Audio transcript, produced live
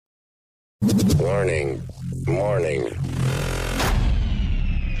Warning.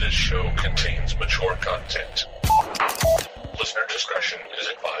 This show contains mature content. Listener discretion is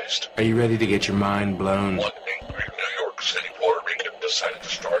advised. Are you ready to get your mind blown? One angry New York City Puerto Rican decided to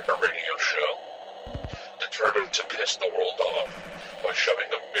start a radio show, determined to piss the world off by shoving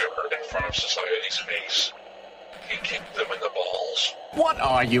a mirror in front of society's face. He kicked them in the balls. What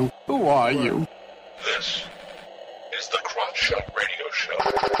are you? Who are you? This is the Crotch Shot Radio Show.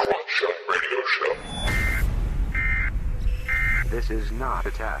 Crotch Shot Radio Show. This is not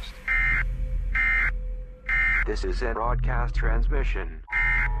a test. This is a broadcast transmission.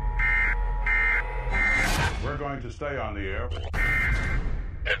 We're going to stay on the air.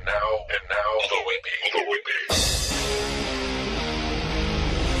 And now, the Whippy.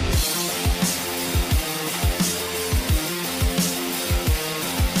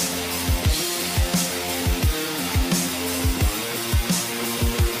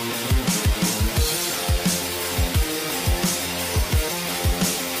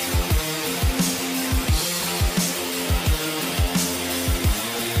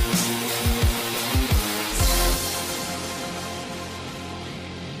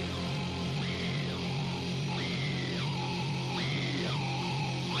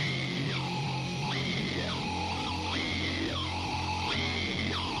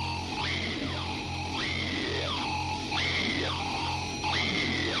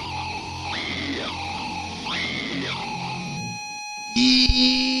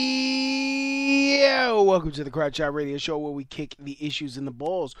 Welcome to the Crotch Shot Radio Show, where we kick the issues in the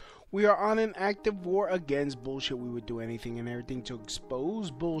balls. We are on an active war against bullshit. We would do anything and everything to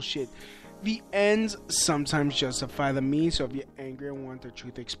expose bullshit. The ends sometimes justify the means, so if you're angry and want the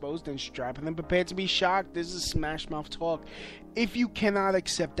truth exposed, then strap in and prepare to be shocked. This is Smash Mouth Talk. If you cannot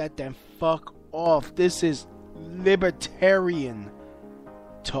accept that, then fuck off. This is Libertarian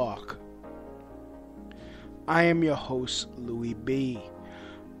Talk. I am your host, Louis B.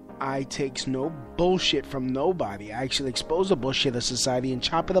 I takes no bullshit from nobody. I actually expose the bullshit of society and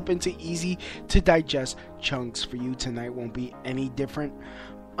chop it up into easy to digest chunks. For you tonight won't be any different.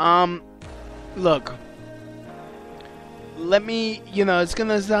 Look. Let me, it's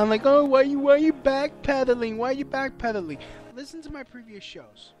gonna sound like, oh, why you backpedaling? Why are you backpedaling? Listen to my previous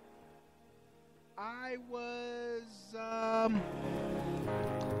shows. I was, I've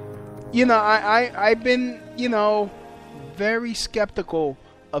been, very skeptical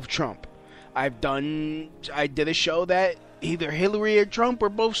of Trump. I did a show that either Hillary or Trump were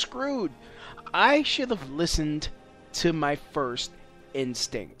both screwed. I should have listened to my first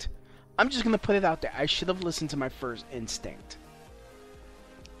instinct. I'm just going to put it out there. I should have listened to my first instinct.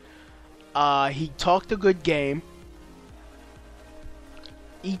 He talked a good game.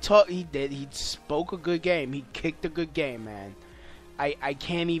 He spoke a good game. He kicked a good game, man. I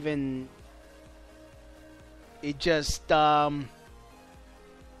can't even... It just, I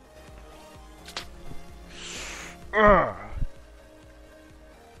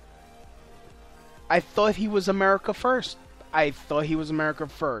thought he was America first.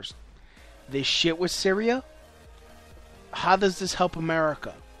 This shit with Syria? How does this help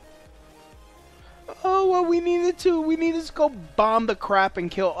America? Oh, well, we needed to go bomb the crap and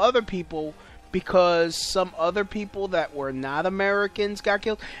kill other people because some other people that were not Americans got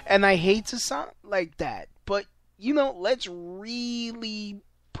killed. And I hate to sound like that, but, let's really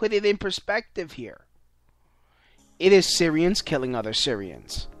put it in perspective here. It is Syrians killing other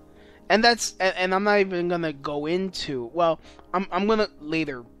Syrians. And I'm not even going to go into, I'm going to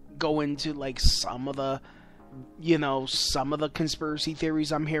later go into, some of the, some of the conspiracy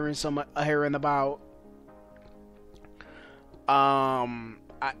theories I'm hearing about.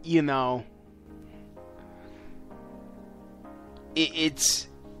 It's,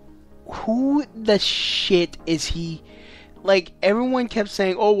 who the shit is he? Everyone kept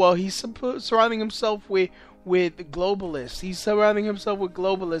saying, oh, well, he's surrounding himself with globalists. He's surrounding himself with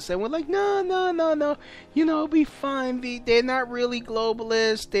globalists. And we're like, no. It'll be fine. They're not really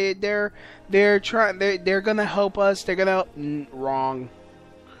globalists. They're gonna help us. They're gonna help. Wrong.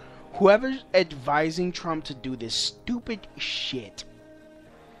 Whoever's advising Trump to do this stupid shit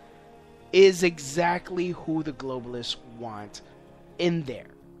is exactly who the globalists want in there.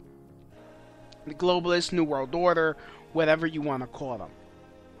 The globalists, New World Order, whatever you want to call them.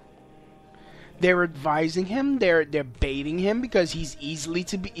 They're advising him. They're baiting him because he's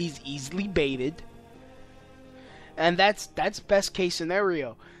easily baited. And that's best case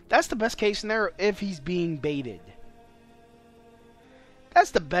scenario. That's the best case scenario if he's being baited.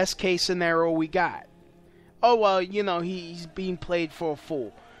 That's the best case scenario we got. Oh, well, he's being played for a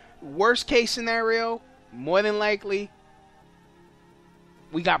fool. Worst case scenario, more than likely,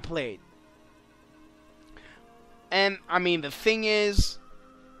 we got played. And, I mean, the thing is,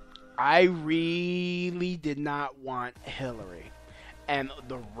 I really did not want Hillary. And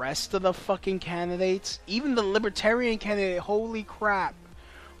the rest of the fucking candidates, even the Libertarian candidate, holy crap.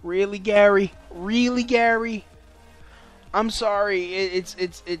 Really, Gary? Really, Gary? I'm sorry,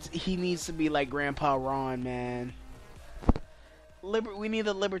 it's he needs to be like Grandpa Ron, man. We need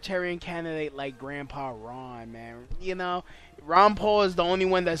a Libertarian candidate like Grandpa Ron, man. You know, Ron Paul is the only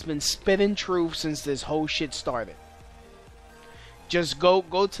one that's been spitting truth since this whole shit started. Just go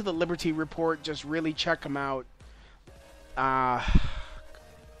to the Liberty Report. Just really check him out.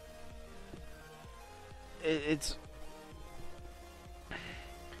 It's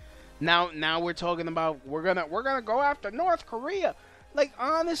now we're talking about we're gonna go after North Korea. Like,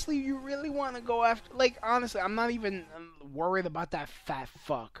 honestly, you really want to go after... Like, honestly, I'm not even worried about that fat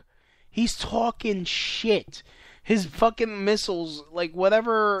fuck. He's talking shit. His fucking missiles, like,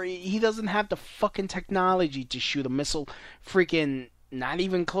 whatever... He doesn't have the fucking technology to shoot a missile freaking... Not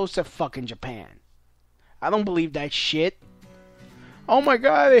even close to fucking Japan. I don't believe that shit. Oh my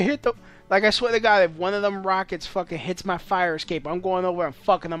god, it hit the... Like, I swear to God, if one of them rockets fucking hits my fire escape, I'm going over and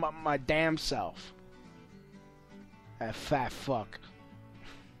fucking them up my damn self. That fat fuck.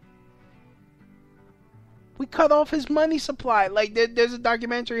 We cut off his money supply. Like, there's a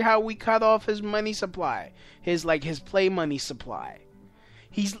documentary how we cut off his money supply. His play money supply.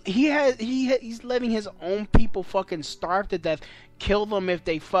 He's letting his own people fucking starve to death. Kill them if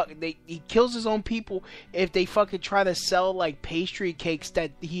he kills his own people if they fucking try to sell like pastry cakes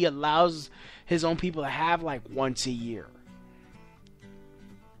that he allows his own people to have like once a year.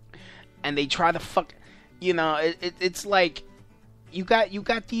 And they try to fuck, you know, it's like you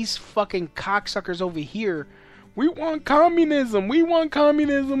got these fucking cocksuckers over here. We want communism. We want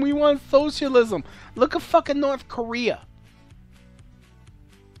communism. We want socialism. Look at fucking North Korea.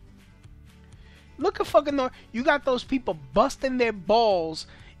 Look at fucking North. You got those people busting their balls,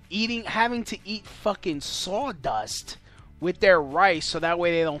 having to eat fucking sawdust with their rice so that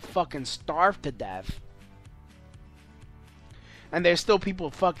way they don't fucking starve to death. And there's still people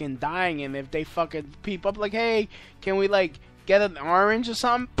fucking dying, and if they fucking peep up like, hey, can we like get an orange or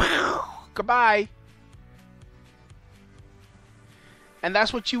something? Goodbye. And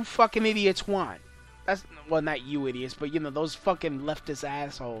that's what you fucking idiots want. That's, well, not you idiots, but you know, those fucking leftist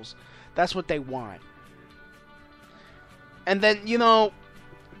assholes. That's what they want. And then, you know,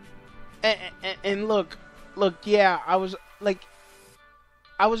 and look, yeah, I was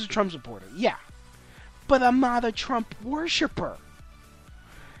a Trump supporter, yeah. But I'm not a Trump worshiper.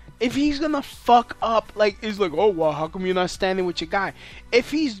 If he's gonna fuck up, like, it's like, oh, well, how come you're not standing with your guy?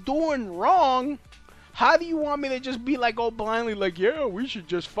 If he's doing wrong, how do you want me to just be like, oh, blindly, like, yeah, we should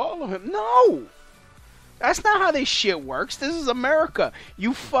just follow him? No! That's not how this shit works. This is America.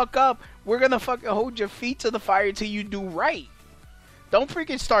 You fuck up, we're gonna fucking hold your feet to the fire till you do right. Don't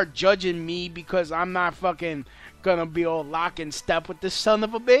freaking start judging me because I'm not fucking gonna be all lock and step with this son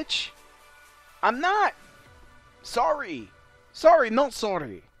of a bitch. I'm not. Sorry. Sorry, not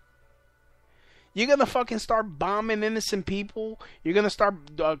sorry. You're gonna fucking start bombing innocent people. You're gonna start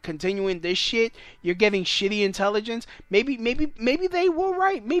continuing this shit. You're getting shitty intelligence. Maybe they were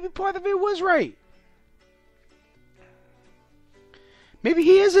right. Maybe part of it was right. Maybe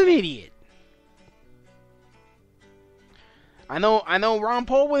he is an idiot. I know Ron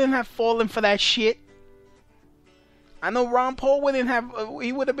Paul wouldn't have fallen for that shit. I know Ron Paul wouldn't have.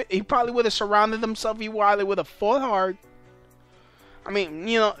 He probably would have surrounded himself. He probably would have fought hard. I mean,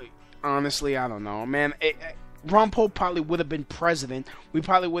 you know, honestly, I don't know, man. Ron Paul probably would have been president. We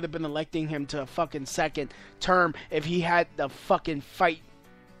probably would have been electing him to a fucking second term if he had the fucking fight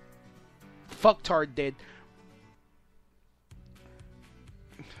fucktard did.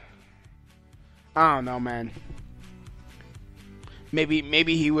 I don't know, man. Maybe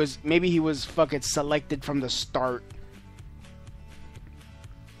he was fucking selected from the start.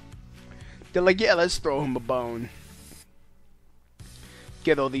 They're like, yeah, let's throw him a bone.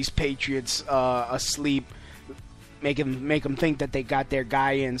 Get all these patriots asleep. Make them think that they got their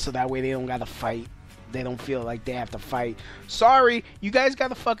guy in, so that way they don't gotta fight. They don't feel like they have to fight. Sorry, you guys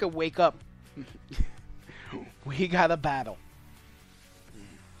gotta fucking wake up. We gotta battle.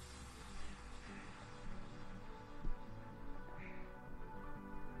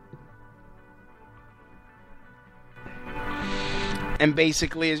 And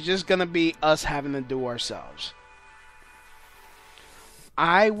basically, it's just going to be us having to do ourselves.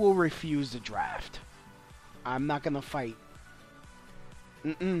 I will refuse the draft. I'm not going to fight.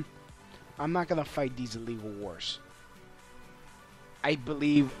 I'm not going to fight these illegal wars. I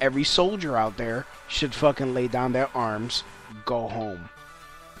believe every soldier out there should fucking lay down their arms, go home.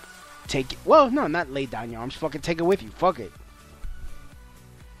 take it. Well, no, not lay down your arms. Fucking take it with you. Fuck it.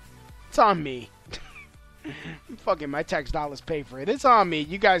 It's on me. Fucking my tax dollars pay for it. It's on me.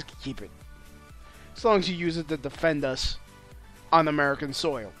 You guys can keep it. As long as you use it to defend us on American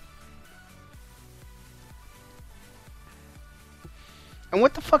soil. And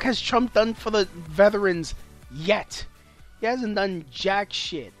what the fuck has Trump done for the veterans yet? He hasn't done jack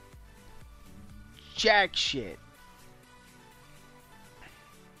shit. Jack shit.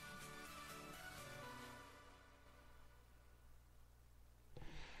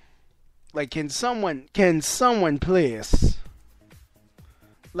 Like, can someone please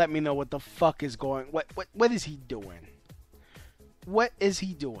let me know what the fuck is going? What is he doing? What is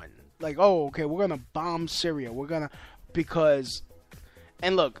he doing? Like, oh, okay, we're gonna bomb Syria. Because,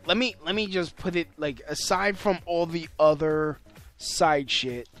 and look, let me just put it like, aside from all the other side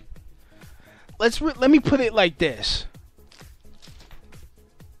shit, let me put it like this.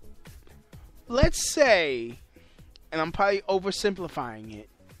 Let's say, and I'm probably oversimplifying it.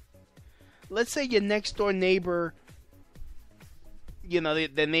 Let's say your next door neighbor, you know,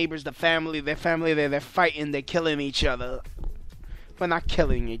 the neighbors, their family, they're fighting, they're killing each other. Well, not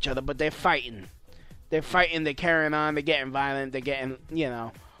killing each other, but they're fighting. They're fighting, they're carrying on, they're getting violent, they're getting, you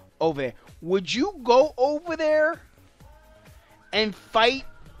know, over there. Would you go over there and fight,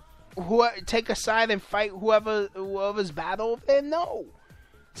 take a side and fight whoever's battle over there? No.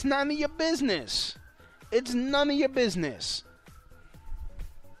 It's none of your business. It's none of your business.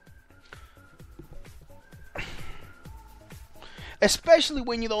 Especially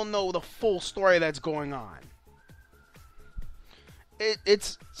when you don't know the full story that's going on.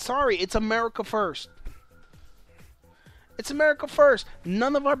 It's America first. It's America first.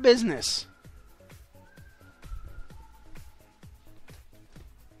 None of our business.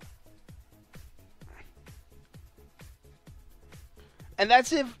 And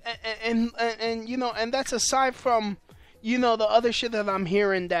that's and you know, and that's aside from, you know, the other shit that I'm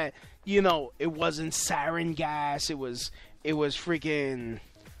hearing that, you know, it wasn't sarin gas, it was freaking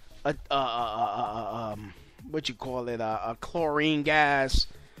what you call it, a chlorine gas.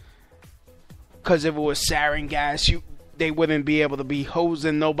 Because if it was sarin gas, they wouldn't be able to be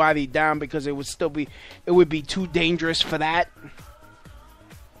hosing nobody down, because it would be too dangerous for that.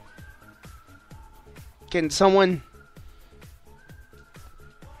 Can someone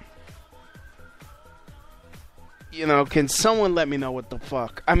let me know what the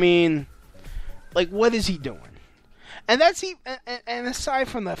fuck? I mean, like, what is he doing? And and aside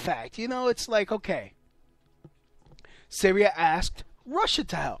from the fact, you know, it's like, okay, Syria asked Russia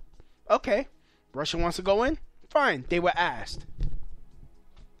to help. Okay, Russia wants to go in? Fine, they were asked.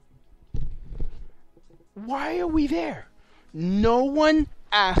 Why are we there? No one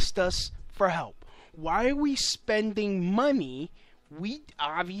asked us for help. Why are we spending money we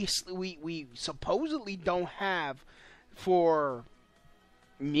supposedly don't have for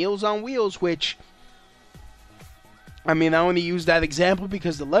Meals on Wheels, which, I mean, I only use that example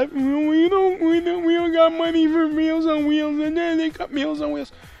because we don't got money for Meals on Wheels, and then they got Meals on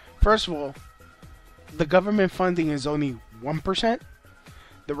Wheels. First of all, the government funding is only 1%.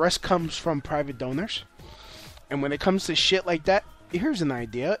 The rest comes from private donors. And when it comes to shit like that, here's an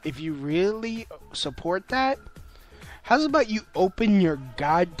idea. If you really support that, how's about you open your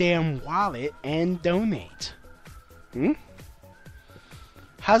goddamn wallet and donate?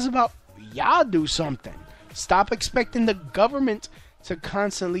 How's about y'all do something? Stop expecting the government to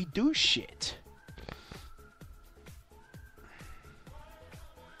constantly do shit.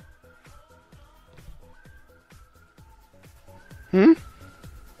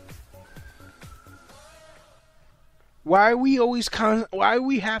 Why are we always why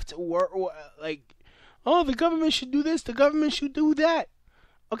we have to work like, oh, the government should do this, the government should do that.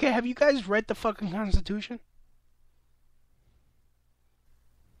 Okay, have you guys read the fucking Constitution?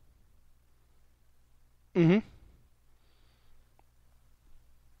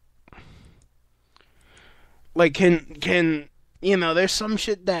 Like, can you know, there's some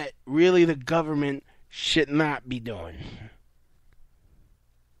shit that really the government should not be doing.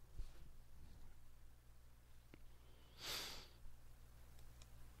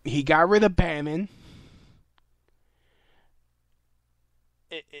 He got rid of Bannon.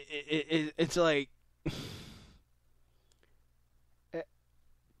 It's like,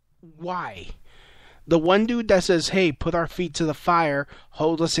 why? The one dude that says, hey, put our feet to the fire,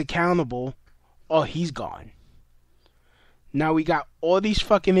 hold us accountable, oh, he's gone. Now we got all these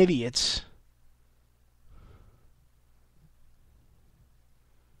fucking idiots.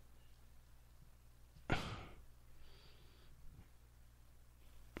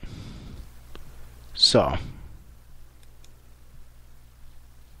 So,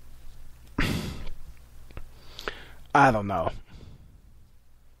 I don't know.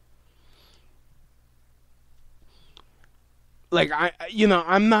 Like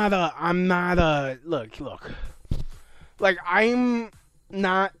I'm not a look. Like, I'm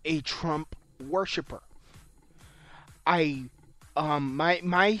not a Trump worshiper. My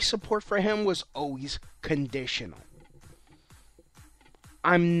support for him was always conditional.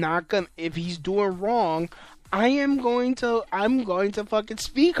 I'm not gonna, if he's doing wrong, I'm going to fucking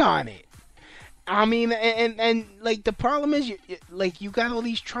speak on it. I mean, and like, the problem is, you got all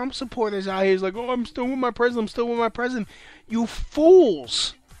these Trump supporters out here, like, oh, I'm still with my president, You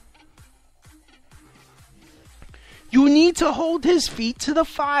fools. You need to hold his feet to the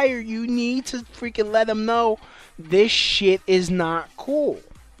fire. You need to freaking let him know this shit is not cool.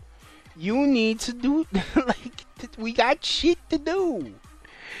 You need to do, like, we got shit to do.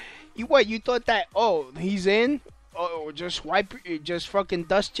 You thought that, oh, he's in? Oh, just fucking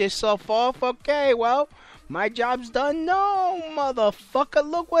dust yourself off? Okay, well, my job's done? No, motherfucker,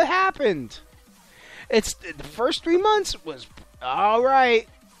 look what happened. It's, the first 3 months was, alright.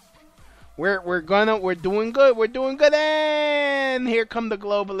 We're doing good, and here come the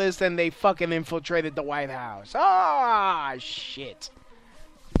globalists, and they fucking infiltrated the White House. Ah, shit.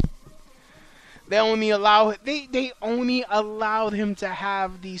 They only allowed him to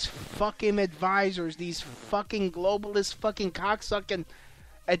have these fucking advisors, these fucking globalist fucking cocksucking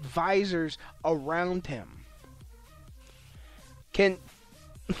advisors around him.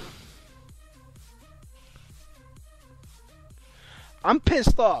 I'm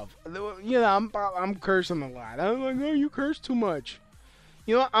pissed off. I'm cursing a lot. I'm like, oh, you curse too much.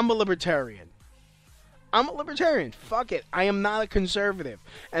 You know what? I'm a libertarian. Fuck it. I am not a conservative.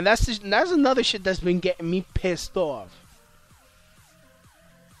 And that's another shit that's been getting me pissed off.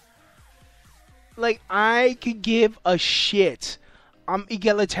 Like, I could give a shit. I'm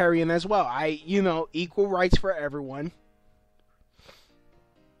egalitarian as well. Equal rights for everyone.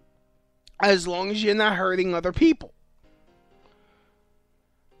 As long as you're not hurting other people.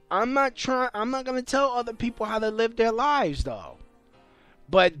 I'm not going to tell other people how to live their lives, though.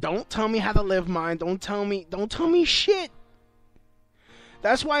 But don't tell me how to live mine. Don't tell me shit.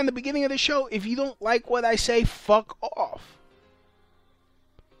 That's why in the beginning of the show, if you don't like what I say, fuck off.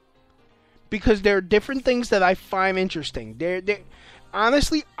 Because there are different things that I find interesting.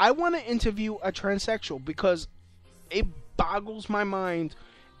 Honestly, I want to interview a transsexual because it boggles my mind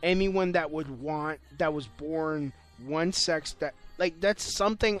anyone that was born one sex, that's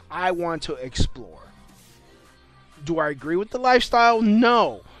something I want to explore. Do I agree with the lifestyle?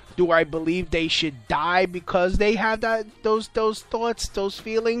 No. Do I believe they should die because they have those thoughts, those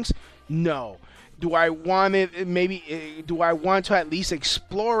feelings? No. Do I want it? Maybe. Do I want to at least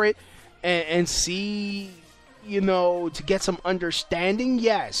explore it and see, to get some understanding?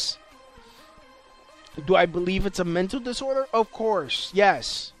 Yes. Do I believe it's a mental disorder? Of course.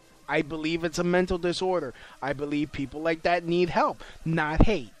 Yes. I believe it's a mental disorder. I believe people like that need help, not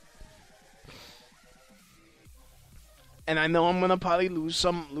hate. And I know I'm gonna probably lose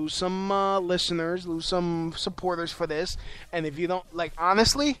some listeners, lose some supporters for this. And if you don't,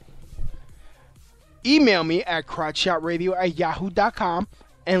 honestly, email me at crotchshotradio@yahoo.com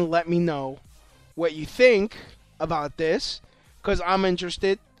and let me know what you think about this, because I'm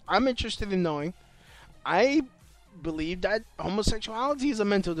interested. I'm interested in knowing. I believe that homosexuality is a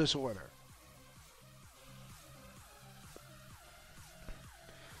mental disorder.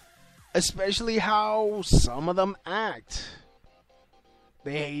 Especially how some of them act.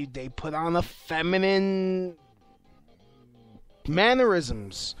 They put on a feminine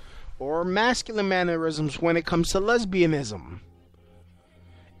mannerisms or masculine mannerisms when it comes to lesbianism.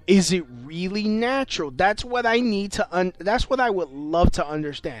 Is it really natural? That's what I need to that's what I would love to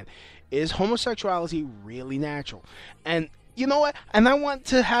understand. Is homosexuality really natural? And you know what? And I want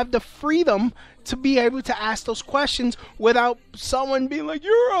to have the freedom to be able to ask those questions without someone being like,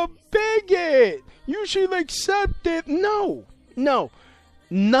 you're a bigot. You should accept it. No.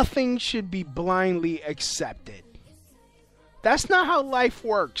 Nothing should be blindly accepted. That's not how life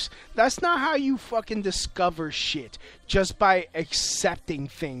works. That's not how you fucking discover shit. Just by accepting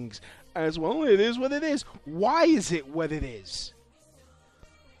things as, well, it is what it is. Why is it what it is?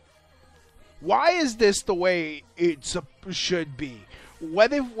 Why is this the way it should be?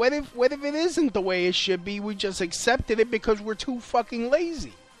 What if it isn't the way it should be? We just accepted it because we're too fucking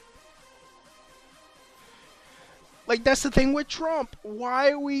lazy. That's the thing with Trump.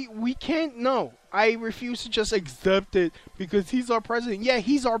 Why we can't know. I refuse to just accept it because he's our president. Yeah,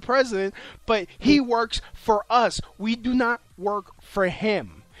 he's our president, but he works for us. We do not work for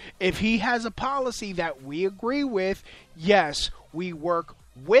him. If he has a policy that we agree with, yes, we work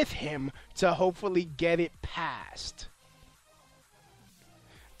with him to hopefully get it passed,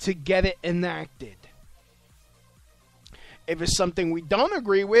 to get it enacted. If it's something we don't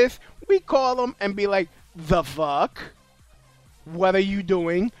agree with, we call them and be like, the fuck? What are you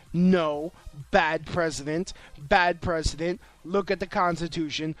doing? No. Bad president. Bad president. Look at the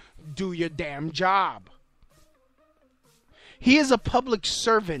Constitution. Do your damn job. He is a public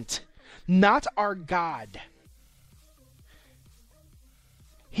servant, not our God.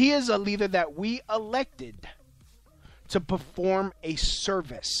 He is a leader that we elected to perform a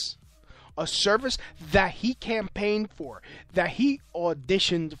service that he campaigned for, that he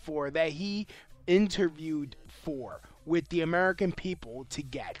auditioned for, that he interviewed for with the American people to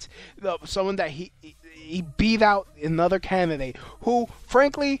get. Someone that he beat out another candidate who,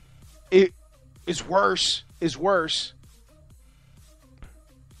 frankly, is worse.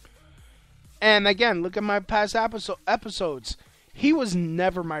 And again, look at my past episodes. He was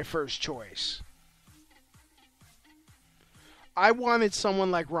never my first choice. I wanted someone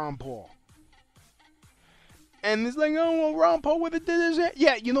like Ron Paul. And it's like, oh, well, Ron Paul would have did this.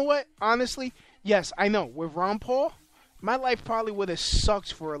 Yeah, you know what? Honestly, yes, I know. With Ron Paul, my life probably would have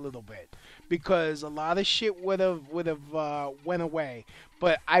sucked for a little bit. Because a lot of shit would have went away.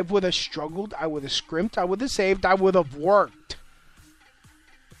 But I would have struggled. I would have scrimped. I would have saved. I would have worked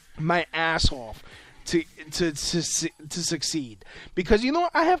my ass off to succeed. Because, you know,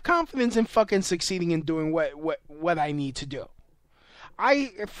 I have confidence in fucking succeeding and doing what I need to do.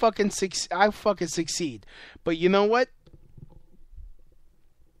 I fucking succeed. But you know what?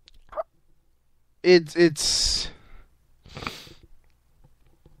 It's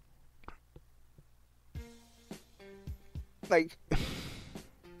like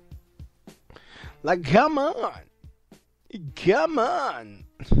come on.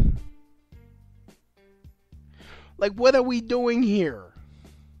 Like, what are we doing here?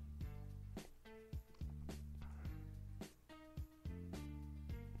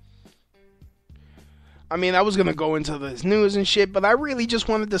 I mean, I was going to go into this news and shit, but I really just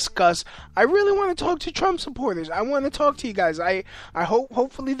want to I really want to talk to Trump supporters. I want to talk to you guys. I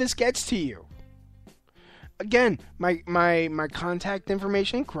hopefully this gets to you. Again, my contact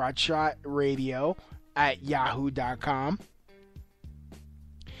information, crotchshotradio@yahoo.com.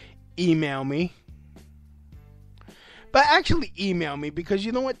 Email me. But actually email me, because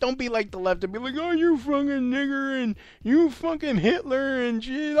you know what? Don't be like the left and be like, oh, you fucking nigger and you fucking Hitler and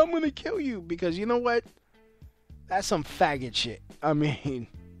shit. I'm going to kill you. Because you know what? That's some faggot shit. I mean,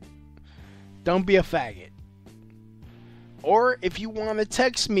 don't be a faggot. Or if you want to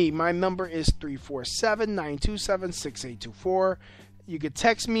text me, my number is 347-927-6824. You can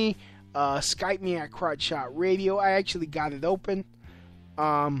text me, Skype me at Crotch Shot Radio. I actually got it open.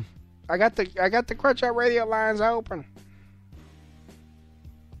 I got the Crotch Shot Radio lines open.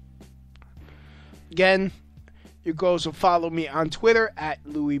 Again, you can also follow me on Twitter at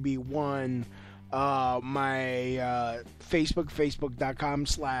LouisB1. My Facebook,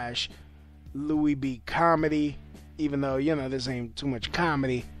 facebook.com/LouisB Comedy. Even though, you know, this ain't too much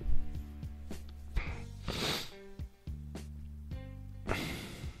comedy.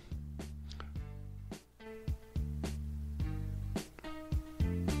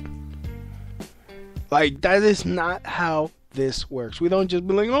 Like, that is not how this works. We don't just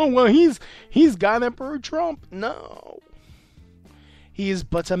be like, oh, well, he's God Emperor Trump. No. He is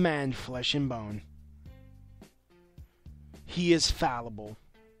but a man, flesh and bone. He is fallible.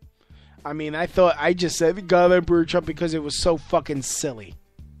 I mean, I just said God Emperor Trump because it was so fucking silly.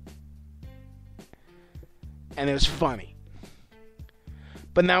 And it was funny.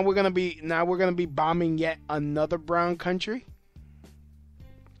 But now we're gonna be bombing yet another brown country.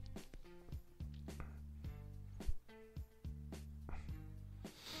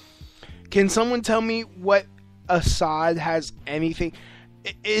 Can someone tell me what Assad has anything?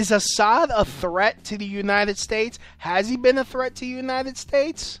 Is Assad a threat to the United States? Has he been a threat to the United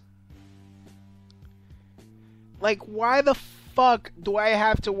States? Like, why the fuck do I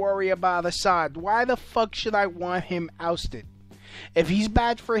have to worry about Assad? Why the fuck should I want him ousted? If he's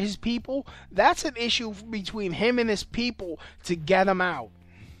bad for his people, that's an issue between him and his people to get him out.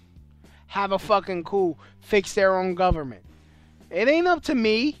 Have a fucking coup. Fix their own government. It ain't up to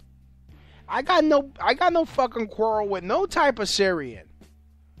me. I got no fucking quarrel with no type of Syrian.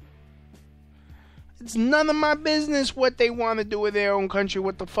 It's none of my business what they want to do with their own country,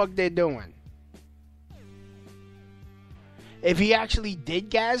 what the fuck they're doing. If he actually did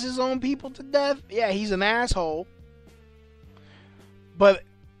gas his own people to death, yeah, he's an asshole. But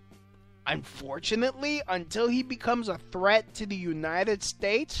unfortunately, until he becomes a threat to the United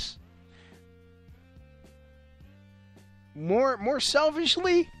States, more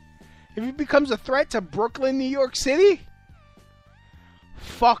selfishly, if he becomes a threat to Brooklyn, New York City,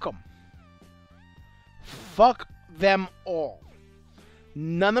 fuck them. Fuck them all.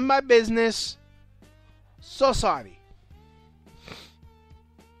 None of my business. So sorry.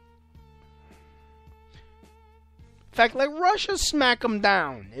 In fact, let Russia smack him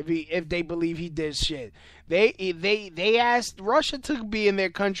down if they believe he did shit. They asked Russia to be in their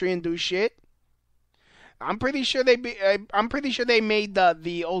country and do shit. I'm pretty sure they made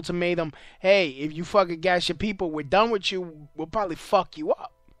the ultimatum. Hey, if you fucking gas your people, we're done with you. We'll probably fuck you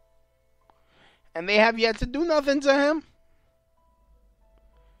up. And they have yet to do nothing to him.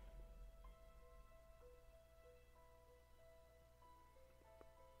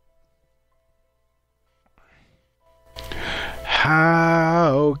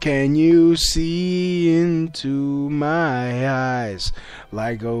 How can you see into my eyes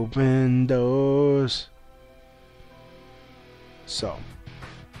like open doors? So,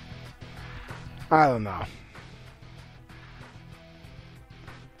 I don't know.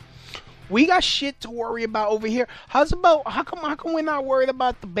 We got shit to worry about over here. How come we're not worried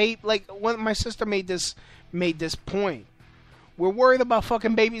about the babe? Like when my sister made this point, we're worried about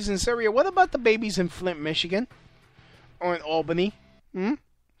fucking babies in Syria. What about the babies in Flint, Michigan? Or in Albany?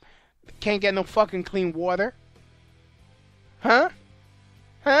 Can't get no fucking clean water? Huh?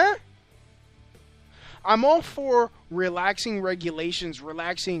 I'm all for relaxing regulations,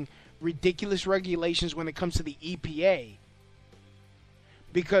 relaxing ridiculous regulations when it comes to the EPA.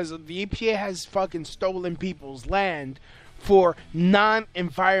 Because the EPA has fucking stolen people's land for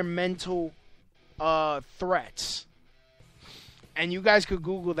non-environmental threats. And you guys could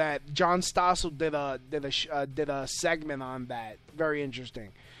Google that. John Stossel did a segment on that. Very interesting.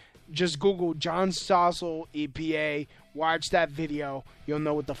 Just Google John Stossel EPA. Watch that video. You'll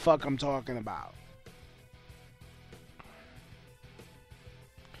know what the fuck I'm talking about.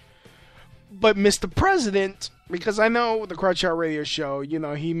 But Mr. President, because I know the Crotch Shot Radio Show, you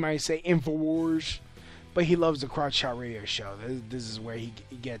know, he might say InfoWars, but he loves the Crotch Shot Radio Show. This is where he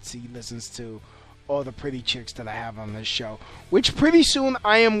listens to all the pretty chicks that I have on this show, which pretty soon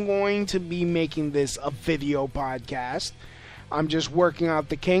I am going to be making this a video podcast. I'm just working out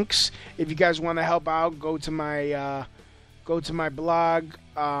the kinks. If you guys want to help out, go to my blog,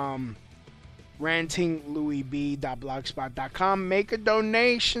 rantinglouisb.blogspot.com. Make a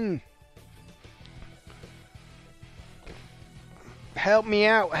donation. Help me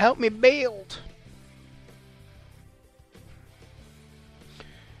out. Help me build.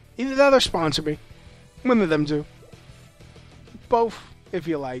 Either that or sponsor me. One of them two. Both, if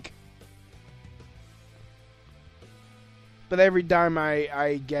you like. But every dime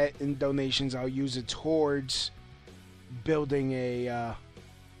I get in donations, I'll use it towards building an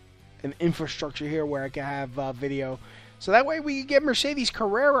infrastructure here where I can have video. So that way we can get Mercedes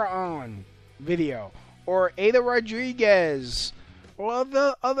Carrera on video. Or Ada Rodriguez. Or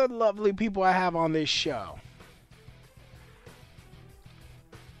the other lovely people I have on this show.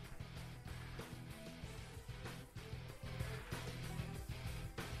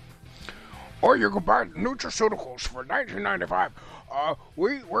 Or you can buy nutraceuticals for $19.95.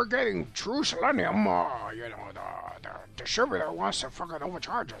 We're getting true selenium. The distributor wants to fucking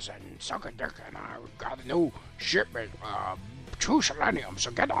overcharge us and suck a dick, and I got a new shipment. True selenium.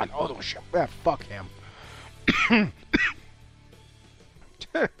 So get on auto ship. Yeah, fuck him.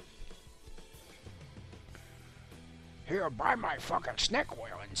 Here, buy my fucking snake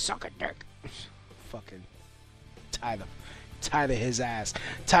oil and suck a dick. Fucking tired of his ass.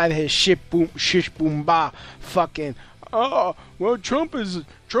 Tired of his shish boom ba. Fucking, well, Trump is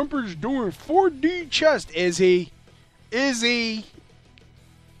doing 4D chest. Is he?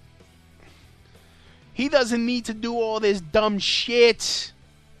 He doesn't need to do all this dumb shit.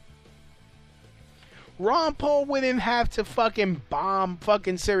 Ron Paul wouldn't have to fucking bomb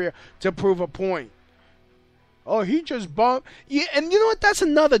fucking Syria to prove a point. Oh, he just bombed. Yeah, and you know what? That's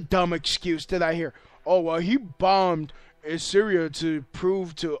another dumb excuse that I hear. Oh, well, he bombed Syria to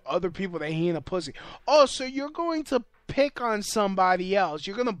prove to other people that he ain't a pussy. Oh, so you're going to pick on somebody else.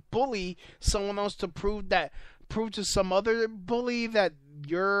 You're going to bully someone else to prove to some other bully that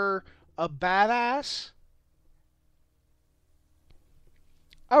you're a badass?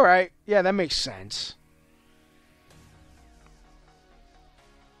 All right. Yeah, that makes sense.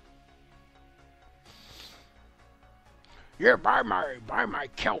 Yeah, buy my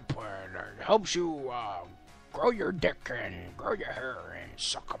kelp, and it helps you grow your dick and grow your hair and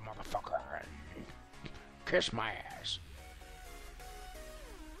suck a motherfucker and kiss my ass.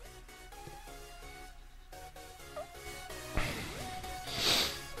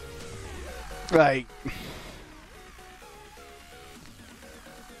 Like,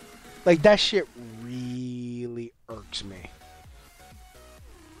 Like, that shit really irks me.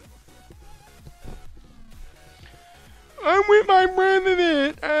 I'm with my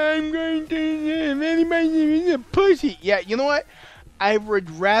president. I'm going to if anybody is a pussy. Yeah, you know what? I would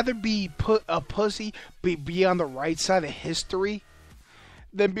rather be a pussy, be on the right side of history,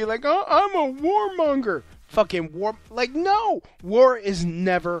 than be like, oh, I'm a warmonger. Fucking war. Like, no. War is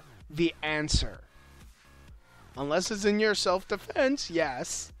never the answer. Unless it's in your self-defense,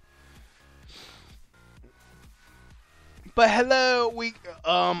 yes. But hello, we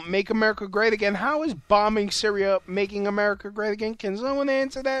make America great again. How is bombing Syria making America great again? Can someone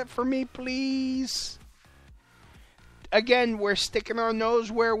answer that for me, please? Again, we're sticking our nose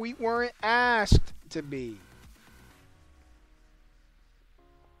where we weren't asked to be.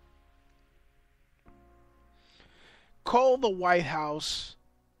 Call the White House,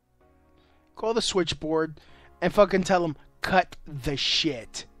 call the switchboard, and fucking tell them, cut the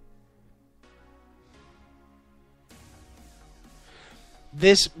shit.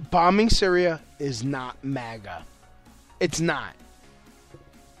 This bombing Syria is not MAGA. It's not.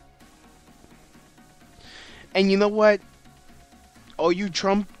 And you know what? All you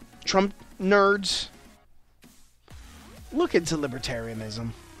Trump nerds, look into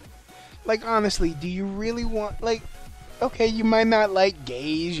libertarianism. Like, honestly, do you really want, like, okay, you might not like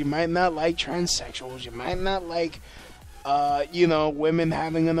gays, you might not like transsexuals, you might not like, women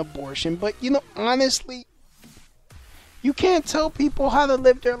having an abortion, but, honestly, you can't tell people how to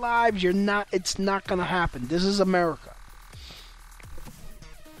live their lives. It's not gonna happen. This is America.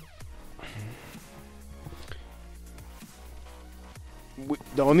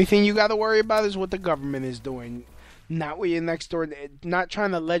 The only thing you gotta worry about is what the government is doing. Not what your next door, not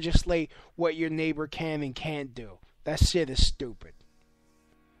trying to legislate what your neighbor can and can't do. That shit is stupid.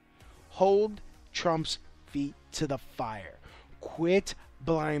 Hold Trump's feet to the fire. Quit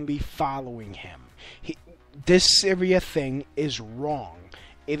blindly following him. This Syria thing is wrong.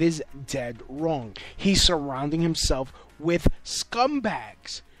 It is dead wrong. He's surrounding himself with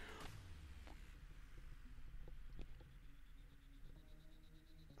scumbags.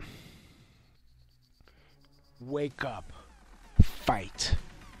 Wake up. Fight.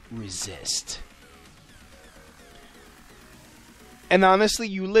 Resist. And honestly,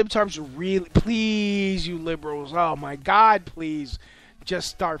 you libtards really, please, you liberals, oh my God, please, just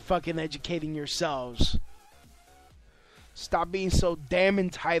start fucking educating yourselves. Stop being so damn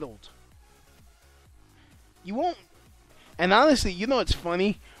entitled. You won't. And honestly, it's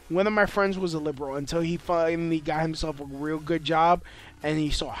funny. One of my friends was a liberal until he finally got himself a real good job, and he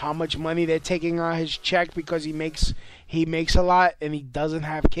saw how much money they're taking on his check because he makes a lot, and he doesn't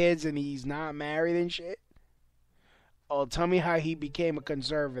have kids, and he's not married and shit. Oh, tell me how he became a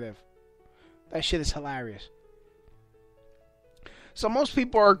conservative. That shit is hilarious. So most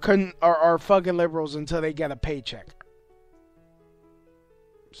people are fucking liberals until they get a paycheck.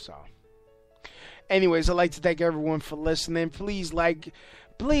 So, anyways, I'd like to thank everyone for listening. Please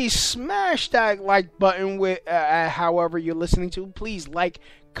smash that like button with however you're listening to. Please like,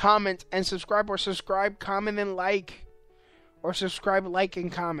 comment, and subscribe, or subscribe, comment, and like, or subscribe, like,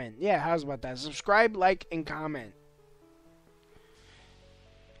 and comment. Yeah, how's about that? Subscribe, like, and comment.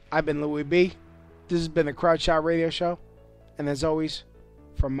 I've been Louis B. This has been the Crowd Shot Radio Show, and as always,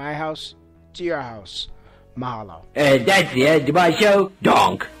 from my house to your house. Mahalo. That's the end of my show.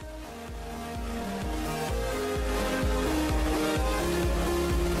 Donk.